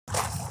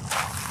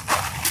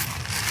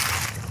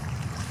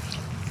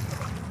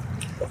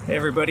Hey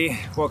everybody,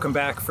 welcome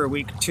back for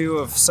week 2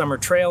 of summer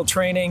trail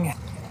training.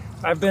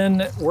 I've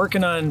been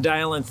working on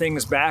dialing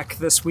things back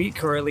this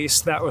week, or at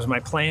least that was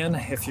my plan.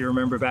 If you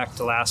remember back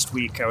to last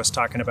week, I was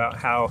talking about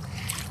how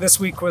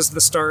this week was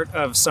the start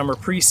of summer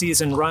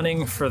preseason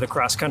running for the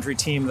cross-country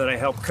team that I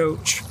help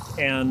coach.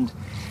 And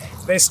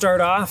they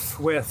start off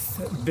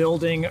with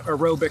building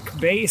aerobic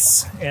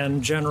base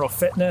and general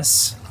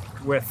fitness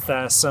with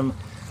some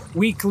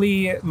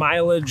weekly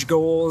mileage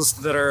goals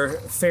that are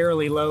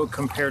fairly low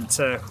compared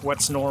to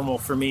what's normal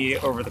for me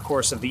over the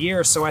course of the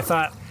year. So I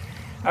thought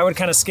I would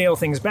kind of scale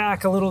things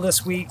back a little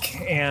this week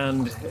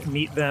and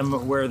meet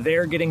them where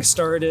they're getting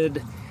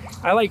started.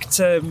 I like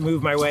to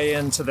move my way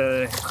into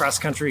the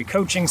cross-country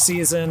coaching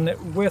season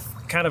with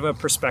kind of a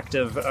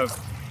perspective of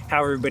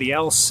how everybody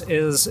else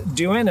is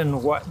doing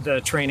and what the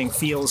training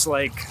feels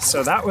like.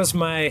 So that was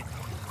my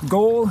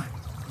goal,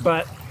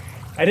 but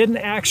I didn't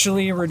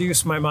actually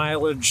reduce my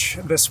mileage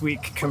this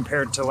week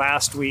compared to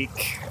last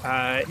week,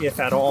 if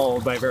at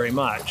all, by very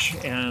much.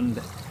 And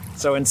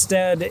so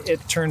instead,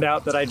 it turned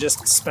out that I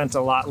just spent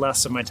a lot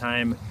less of my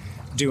time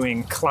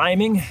doing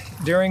climbing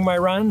during my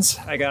runs.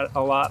 I got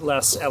a lot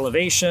less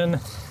elevation,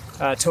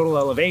 total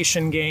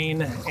elevation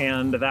gain,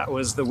 and that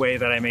was the way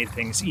that I made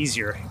things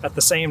easier. At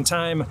the same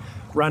time,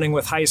 running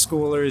with high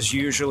schoolers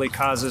usually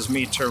causes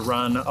me to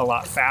run a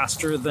lot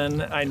faster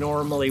than I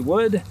normally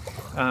would,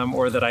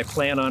 or that I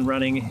plan on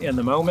running in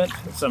the moment,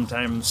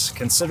 sometimes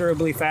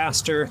considerably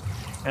faster.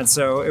 And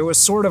so it was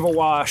sort of a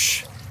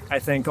wash, I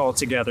think,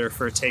 altogether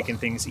for taking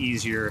things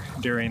easier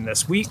during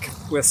this week,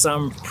 with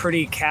some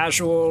pretty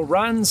casual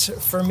runs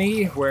for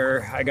me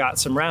where I got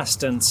some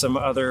rest and some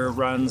other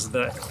runs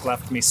that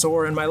left me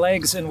sore in my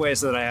legs in ways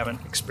that I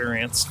haven't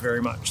experienced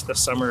very much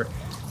this summer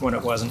when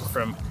it wasn't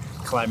from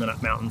climbing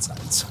up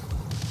mountainsides.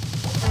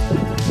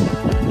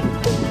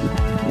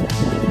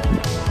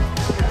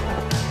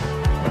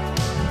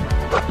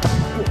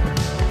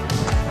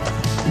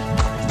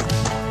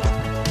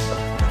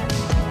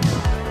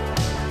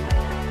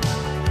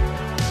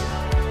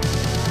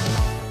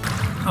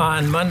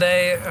 On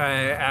Monday,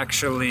 I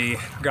actually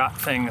got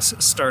things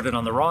started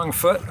on the wrong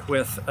foot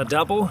with a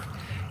double.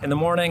 In the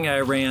morning, I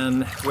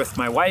ran with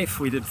my wife.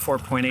 We did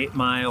 4.8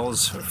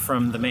 miles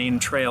from the main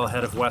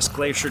trailhead of West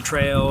Glacier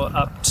Trail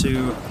up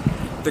to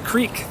the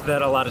creek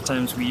that a lot of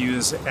times we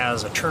use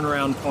as a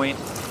turnaround point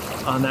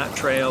on that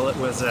trail. It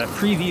was a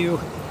preview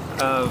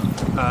of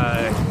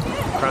a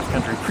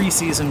cross-country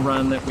preseason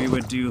run that we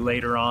would do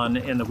later on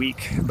in the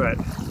week, but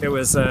it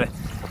was a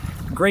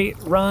great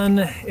run.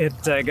 It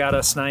got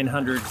us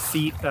 900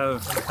 feet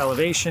of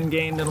elevation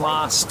gained and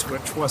lost,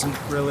 which wasn't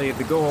really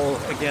the goal,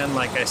 again,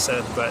 like I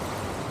said, but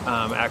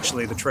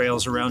actually the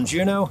trails around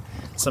Juneau,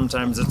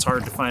 sometimes it's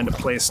hard to find a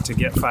place to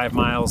get 5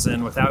 miles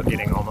in without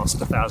getting almost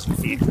 1,000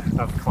 feet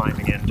of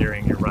climbing in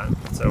during your run.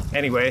 So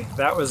anyway,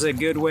 that was a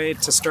good way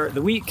to start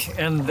the week.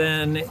 And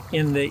then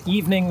in the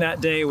evening that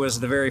day was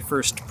the very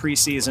first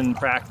preseason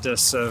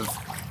practice of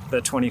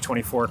the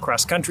 2024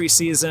 cross-country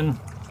season.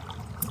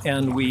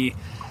 And we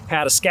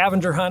had a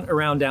scavenger hunt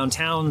around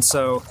downtown,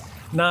 so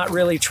not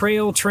really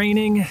trail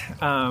training.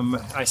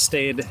 I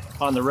stayed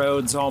on the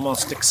roads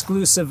almost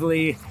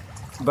exclusively,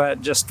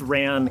 but just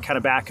ran kind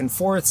of back and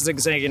forth,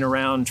 zigzagging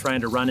around, trying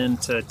to run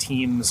into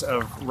teams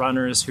of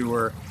runners who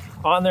were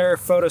on their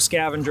photo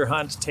scavenger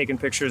hunt, taking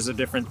pictures of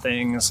different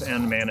things,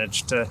 and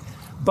managed to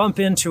bump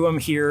into them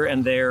here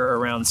and there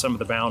around some of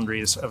the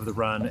boundaries of the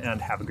run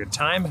and have a good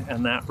time.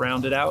 And that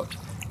rounded out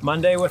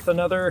Monday with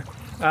another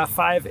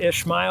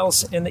 5-ish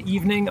miles in the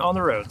evening on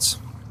the roads.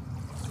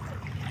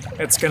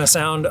 It's going to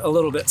sound a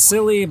little bit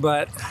silly,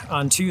 but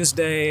on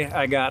Tuesday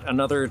I got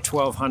another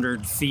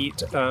 1,200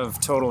 feet of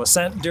total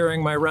ascent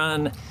during my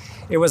run.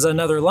 It was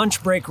another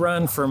lunch break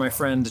run for my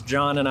friend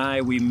John and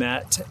I. We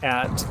met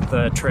at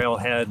the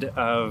trailhead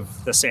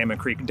of the Salmon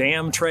Creek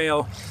Dam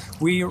Trail.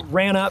 We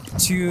ran up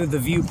to the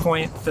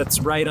viewpoint that's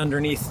right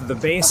underneath the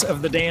base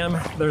of the dam.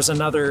 There's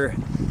another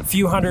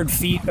few hundred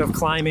feet of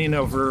climbing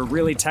over a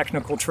really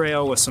technical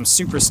trail with some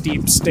super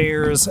steep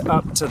stairs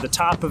up to the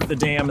top of the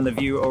dam and the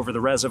view over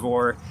the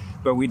reservoir,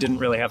 but we didn't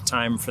really have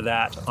time for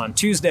that on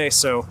Tuesday,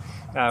 so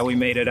we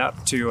made it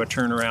up to a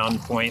turnaround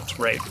point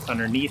right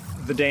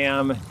underneath the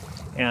dam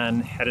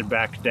and headed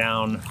back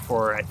down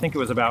for, I think it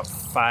was about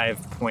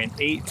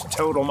 5.8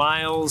 total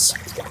miles,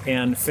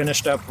 and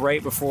finished up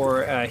right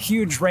before a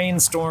huge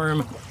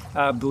rainstorm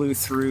blew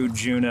through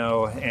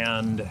Juneau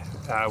and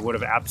would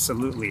have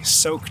absolutely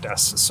soaked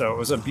us. So it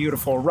was a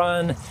beautiful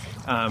run.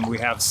 We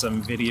have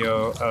some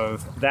video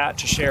of that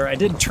to share. I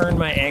did turn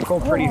my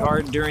ankle pretty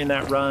hard during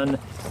that run,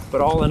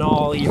 but all in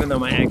all, even though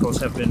my ankles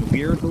have been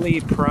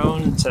weirdly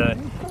prone to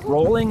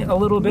rolling a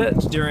little bit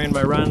during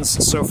my runs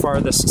so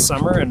far this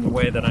summer in a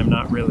way that I'm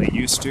not really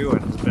used to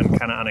and has been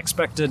kind of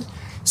unexpected,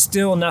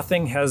 still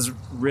nothing has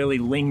really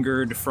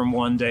lingered from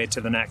one day to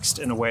the next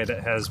in a way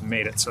that has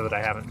made it so that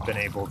I haven't been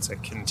able to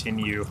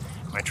continue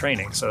my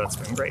training. So that's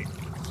been great.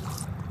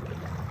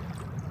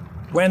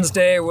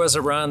 Wednesday was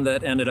a run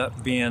that ended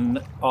up being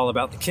all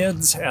about the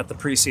kids at the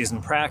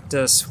preseason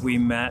practice. We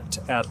met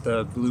at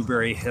the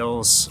Blueberry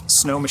Hills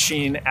Snow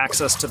Machine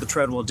access to the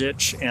Treadwell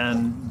Ditch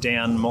and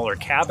Dan Muller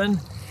cabin.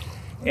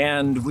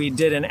 And we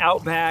did an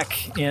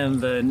outback in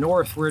the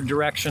northward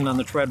direction on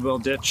the Treadwell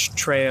Ditch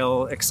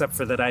trail, except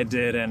for that I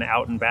did an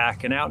out and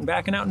back and out and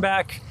back and out and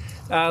back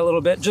a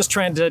little bit, just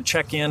trying to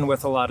check in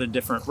with a lot of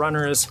different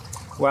runners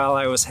while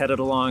I was headed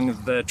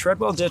along. The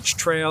Treadwell Ditch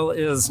trail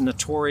is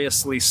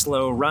notoriously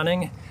slow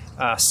running,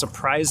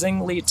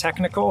 surprisingly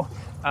technical,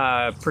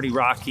 pretty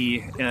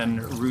rocky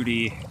and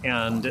rooty,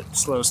 and it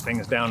slows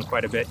things down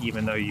quite a bit,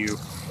 even though you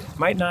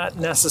might not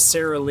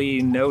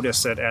necessarily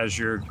notice it as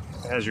you're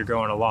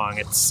going along.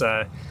 It's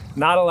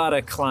not a lot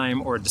of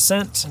climb or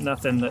descent,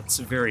 nothing that's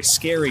very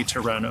scary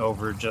to run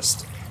over,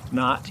 just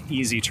not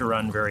easy to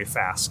run very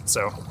fast.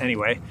 So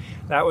anyway,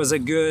 that was a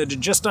good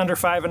just under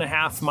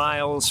 5.5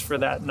 miles for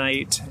that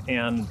night.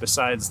 And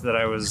besides that,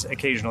 I was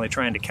occasionally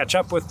trying to catch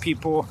up with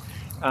people,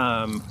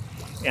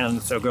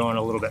 and so going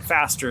a little bit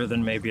faster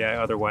than maybe I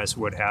otherwise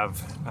would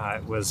have.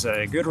 It was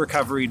a good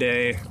recovery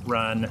day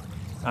run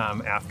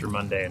after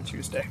Monday and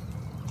Tuesday.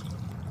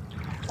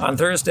 On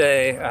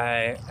Thursday,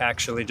 I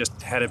actually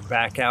just headed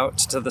back out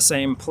to the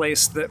same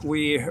place that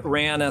we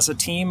ran as a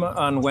team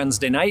on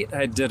Wednesday night.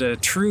 I did a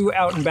true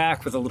out and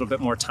back with a little bit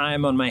more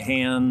time on my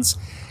hands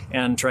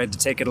and tried to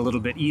take it a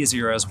little bit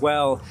easier as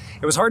well.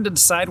 It was hard to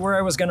decide where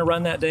I was going to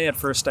run that day. At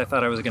first, I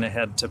thought I was going to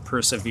head to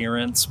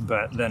Perseverance,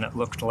 but then it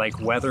looked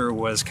like weather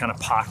was kind of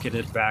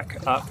pocketed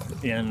back up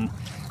in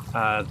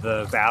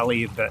the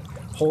valley that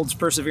holds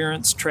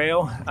Perseverance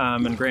Trail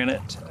and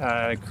Granite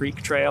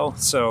Creek Trail.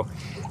 So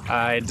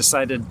I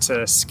decided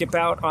to skip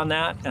out on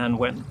that and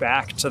went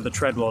back to the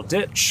Treadwell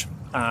Ditch.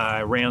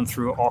 I ran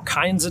through all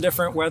kinds of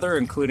different weather,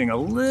 including a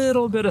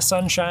little bit of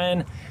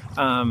sunshine,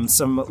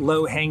 some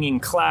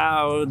low-hanging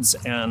clouds,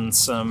 and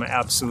some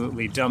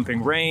absolutely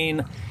dumping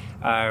rain.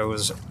 It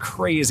was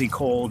crazy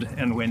cold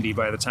and windy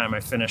by the time I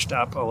finished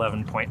up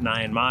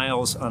 11.9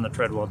 miles on the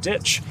Treadwell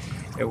Ditch.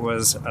 It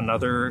was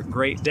another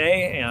great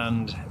day,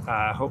 and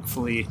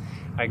hopefully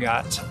I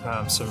got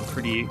some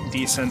pretty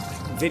decent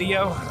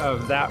video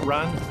of that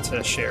run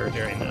to share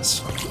during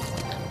this.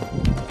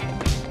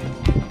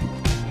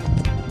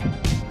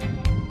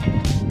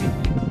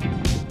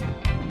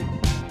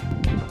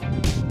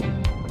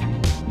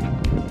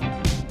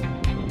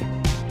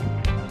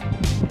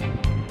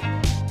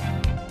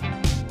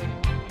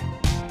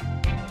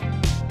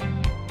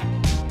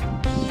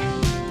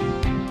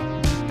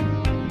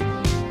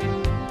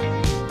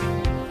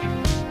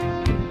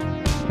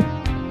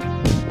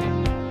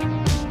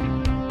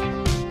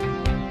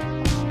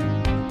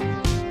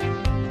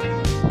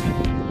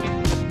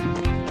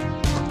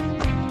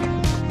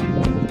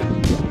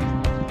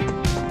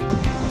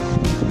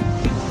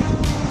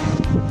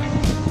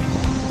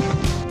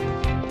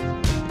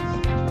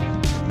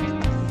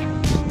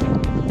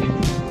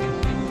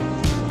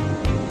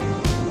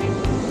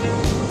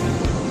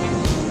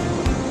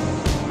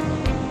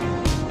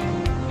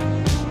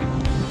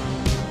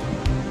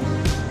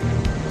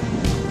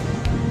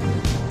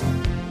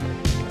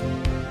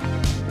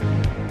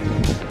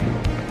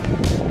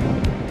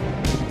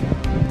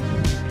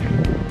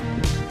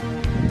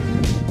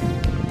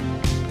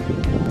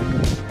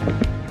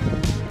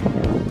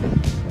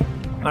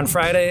 On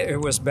Friday,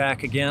 it was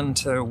back again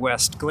to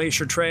West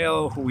Glacier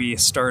Trail. We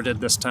started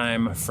this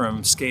time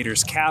from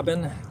Skater's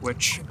Cabin,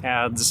 which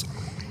adds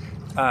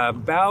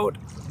about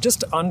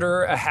just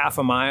under a half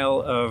a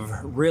mile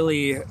of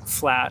really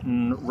flat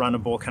and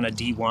runnable kind of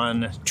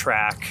D1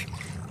 track.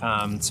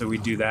 So we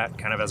do that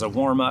kind of as a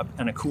warm-up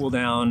and a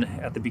cool-down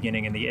at the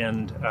beginning and the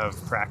end of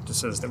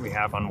practices that we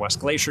have on West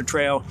Glacier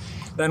Trail.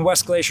 Then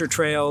West Glacier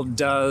Trail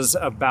does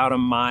about 1.25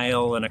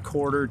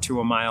 miles to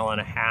 1.5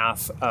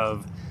 miles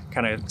of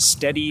kind of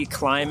steady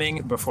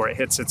climbing before it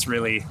hits its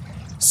really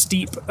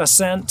steep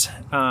ascent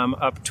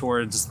up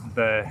towards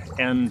the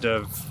end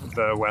of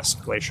the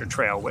West Glacier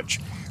Trail,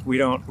 which we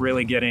don't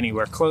really get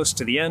anywhere close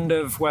to the end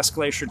of West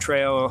Glacier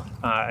Trail.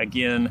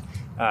 Again,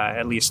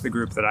 at least the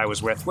group that I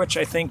was with, which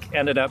I think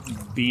ended up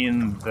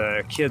being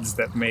the kids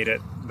that made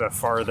it the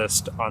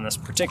farthest on this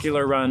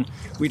particular run.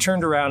 We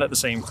turned around at the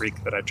same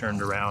creek that I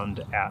turned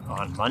around at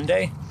on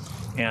Monday.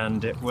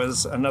 And it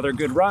was another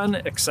good run,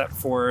 except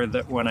for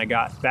that when I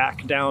got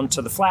back down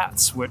to the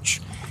flats, which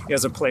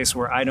is a place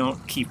where I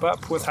don't keep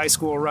up with high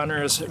school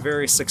runners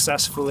very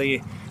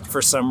successfully,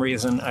 for some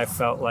reason I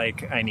felt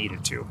like I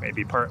needed to.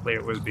 Maybe partly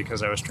it was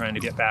because I was trying to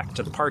get back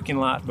to the parking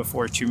lot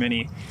before too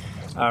many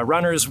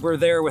runners were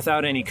there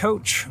without any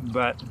coach.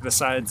 But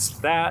besides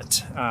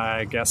that,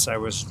 I guess I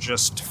was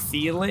just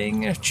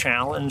feeling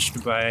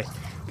challenged by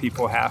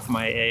people half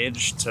my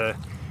age to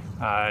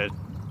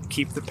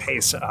keep the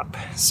pace up.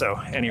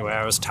 So anyway,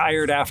 I was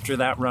tired after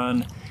that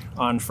run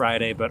on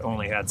Friday, but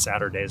only had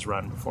Saturday's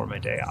run before my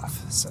day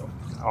off. So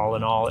all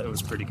in all, it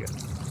was pretty good.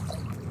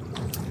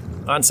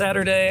 On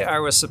Saturday, I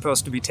was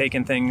supposed to be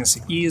taking things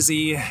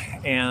easy,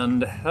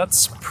 and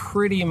that's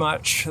pretty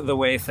much the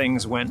way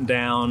things went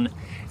down.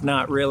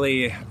 not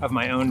really of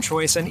my own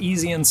choice, and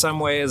easy in some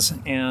ways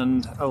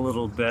and a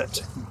little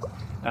bit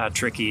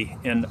tricky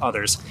in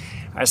others.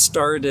 I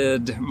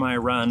started my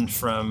run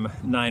from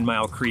 9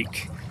 Mile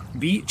Creek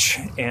Beach,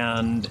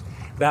 and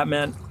that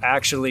meant I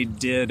actually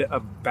did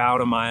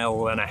about 1.5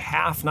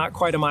 miles, not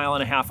quite 1.5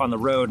 miles on the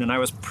road, and I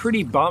was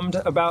pretty bummed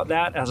about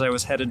that as I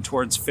was headed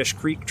towards Fish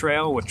Creek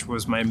Trail, which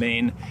was my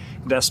main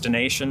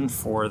destination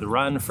for the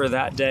run for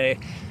that day.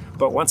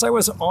 But once I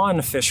was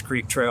on Fish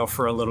Creek Trail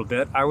for a little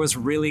bit, I was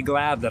really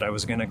glad that I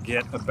was going to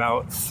get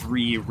about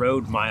 3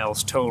 road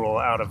miles total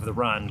out of the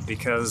run,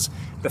 because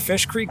the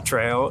Fish Creek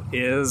Trail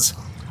is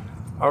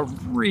a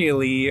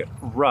really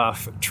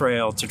rough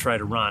trail to try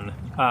to run.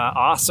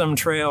 Awesome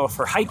trail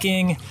for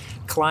hiking,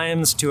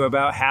 climbs to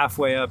about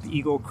halfway up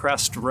Eagle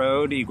Crest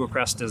Road. Eagle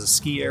Crest is a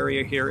ski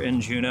area here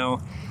in Juneau.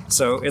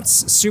 So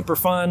it's super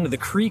fun. The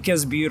creek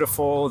is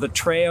beautiful. The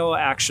trail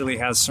actually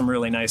has some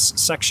really nice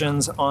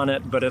sections on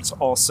it, but it's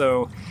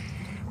also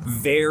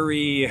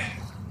very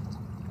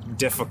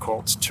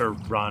difficult to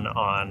run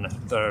on.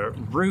 The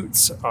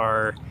routes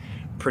are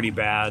pretty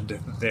bad.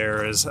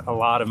 There's a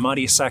lot of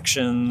muddy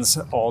sections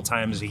all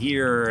times a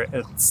year.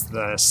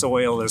 The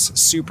soil is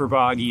super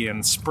boggy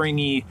and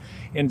springy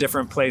in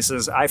different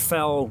places. I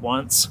fell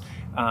once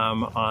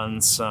on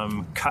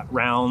some cut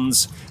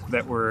rounds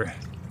that were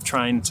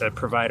trying to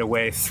provide a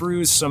way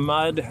through some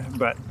mud,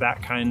 but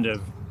that kind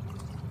of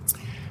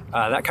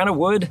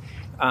wood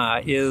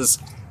is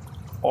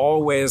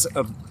always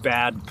a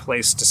bad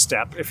place to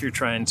step if you're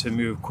trying to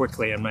move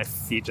quickly, and my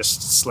feet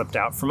just slipped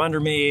out from under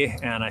me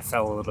and I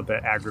fell a little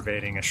bit,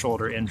 aggravating a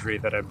shoulder injury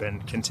that I've been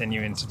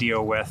continuing to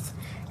deal with.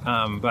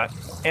 But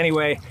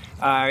anyway,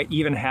 I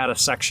even had a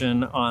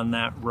section on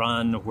that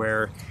run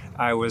where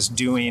I was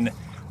doing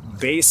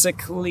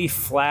basically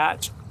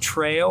flat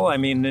trail. I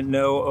mean,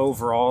 no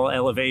overall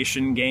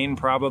elevation gain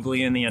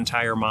probably in the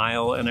entire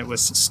mile, and it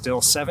was still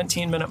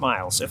 17-minute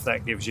miles, if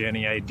that gives you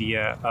any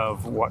idea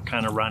of what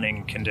kind of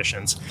running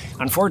conditions.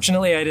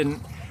 Unfortunately, I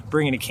didn't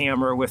bring any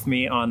camera with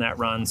me on that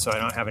run, so I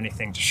don't have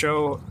anything to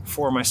show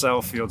for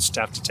myself. You'll just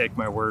have to take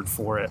my word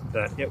for it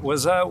that it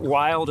was a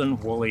wild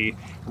and woolly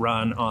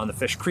run on the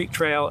Fish Creek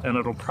Trail, and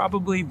it'll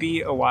probably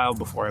be a while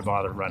before I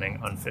bother running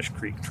on Fish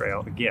Creek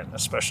Trail again,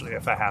 especially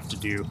if I have to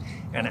do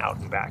an out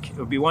and back. It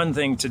would be one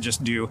thing to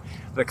just do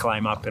the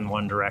climb up in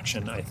one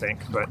direction, I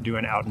think, but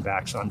doing out and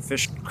backs on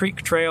Fish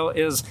Creek Trail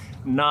is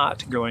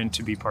not going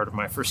to be part of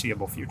my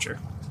foreseeable future.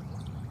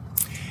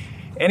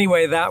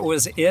 Anyway, that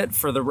was it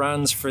for the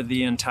runs for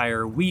the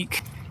entire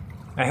week.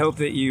 I hope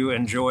that you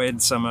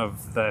enjoyed some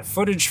of the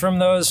footage from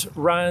those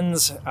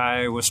runs.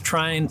 I was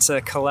trying to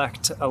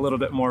collect a little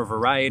bit more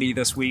variety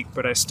this week,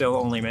 but I still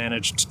only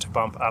managed to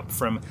bump up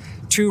from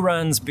 2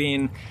 runs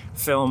being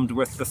filmed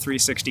with the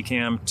 360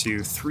 cam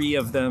to 3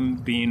 of them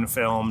being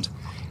filmed.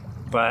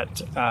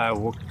 But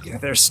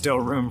there's still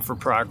room for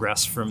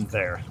progress from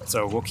there.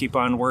 So we'll keep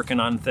on working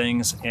on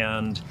things,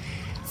 and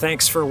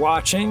thanks for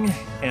watching,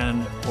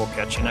 and we'll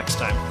catch you next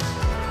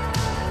time.